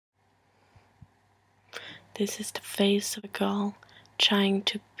This is the face of a girl trying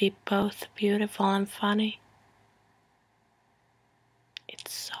to be both beautiful and funny.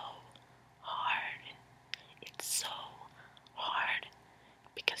 It's so hard. It's so hard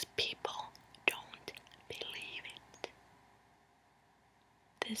because people don't believe it.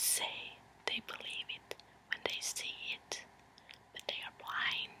 They say they believe it when they see it, but they are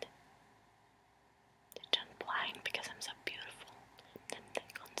blind. They turn blind because I'm so beautiful. Then they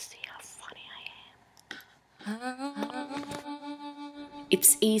can't see how funny I am.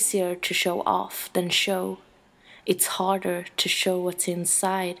 It's easier to show off than show. It's harder to show what's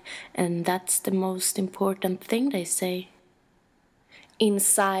inside, and that's the most important thing, they say.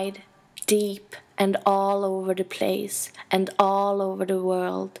 Inside, deep and all over the place and all over the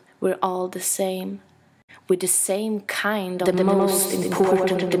world, we're all the same. With the same kind of the most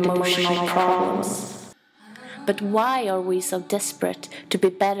important emotional problems. But why are we so desperate to be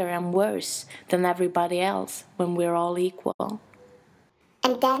better and worse than everybody else when we're all equal?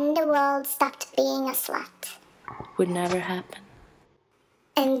 And then the world stopped being a slut. Would never happen.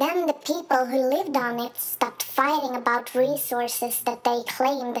 And then the people who lived on it stopped fighting about resources that they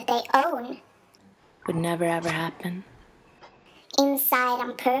claim that they own. Would never ever happen. Inside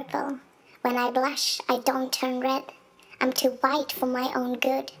I'm purple. When I blush, I don't turn red. I'm too white for my own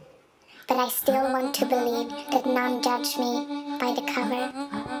good. But I still want to believe that none judge me by the cover.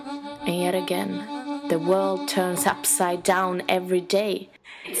 And yet again, the world turns upside down every day.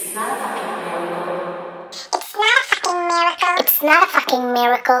 It's not a fucking miracle. It's not a fucking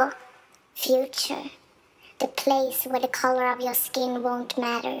miracle. Future. The place where the color of your skin won't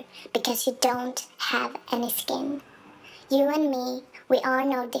matter because you don't have any skin. You and me, we are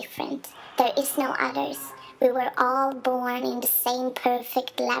no different. There is no others. We were all born in the same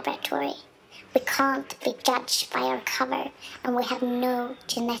perfect laboratory. We can't be judged by our cover, and we have no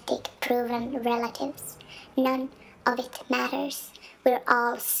genetic proven relatives. None of it matters. We're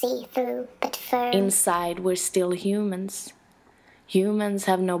all see-through but firm. Inside, we're still humans. Humans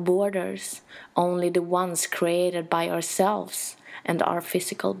have no borders, only the ones created by ourselves and our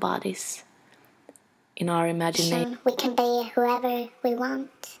physical bodies. In our imagination, we can be whoever we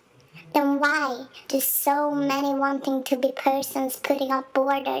want. Then why do so many wanting to be persons putting up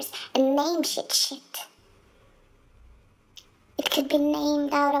borders and name shit? It could be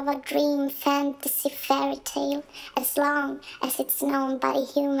named out of a dream, fantasy, fairy tale, as long as it's known by the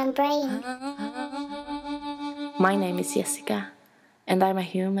human brain. My name is Jessica, and I'm a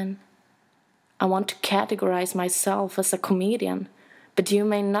human. I want to categorize myself as a comedian, but you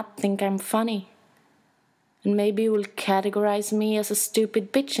may not think I'm funny. And maybe you will categorize me as a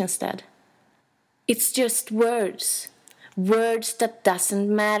stupid bitch instead. It's just words. Words that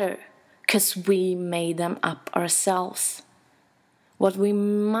doesn't matter, 'cause we made them up ourselves. What we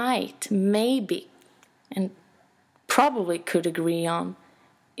might, maybe, and probably could agree on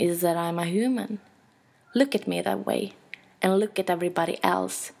is that I'm a human. Look at me that way, and look at everybody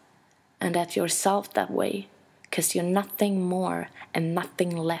else, and at yourself that way, 'cause you're nothing more and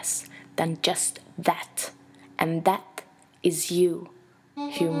nothing less than just that. And that is you,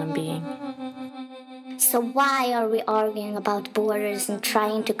 human being. So why are we arguing about borders and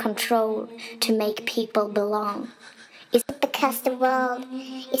trying to control, to make people belong? Is it because the world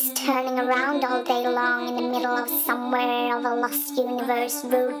is turning around all day long in the middle of somewhere of a lost universe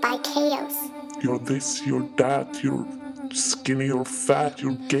ruled by chaos? You're this, you're that, you're skinny, you're fat,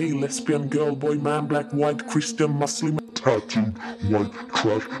 you're gay, lesbian, girl, boy, man, black, white, Christian, Muslim, tattooed, white,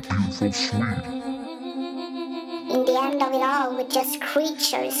 trash, beautiful, sweet. In the end of it all, we're just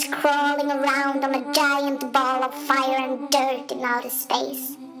creatures crawling around on a giant ball of fire and dirt in outer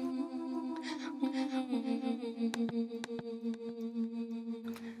space.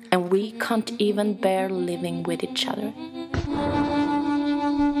 And we can't even bear living with each other.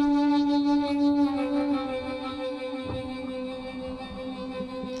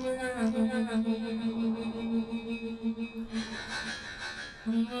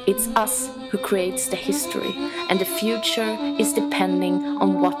 It's us who creates the history, and the future is depending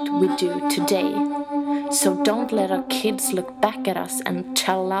on what we do today. So don't let our kids look back at us and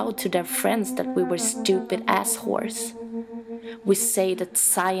tell loud to their friends that we were stupid assholes. We say that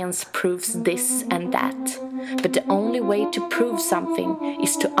science proves this and that, but the only way to prove something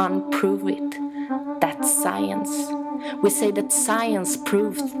is to unprove it. That's science. We say that science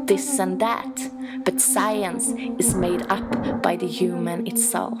proves this and that, but science is made up by the human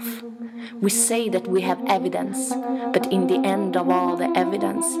itself. We say that we have evidence, but in the end of all the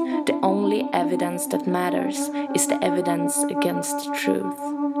evidence, the only evidence that matters is the evidence against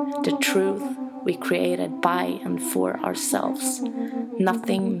the truth we created by and for ourselves.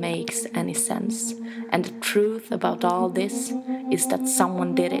 Nothing makes any sense. And the truth about all this is that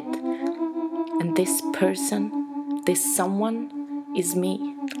someone did it. And this person, this someone, is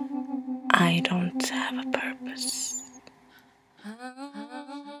me. I don't have a purpose.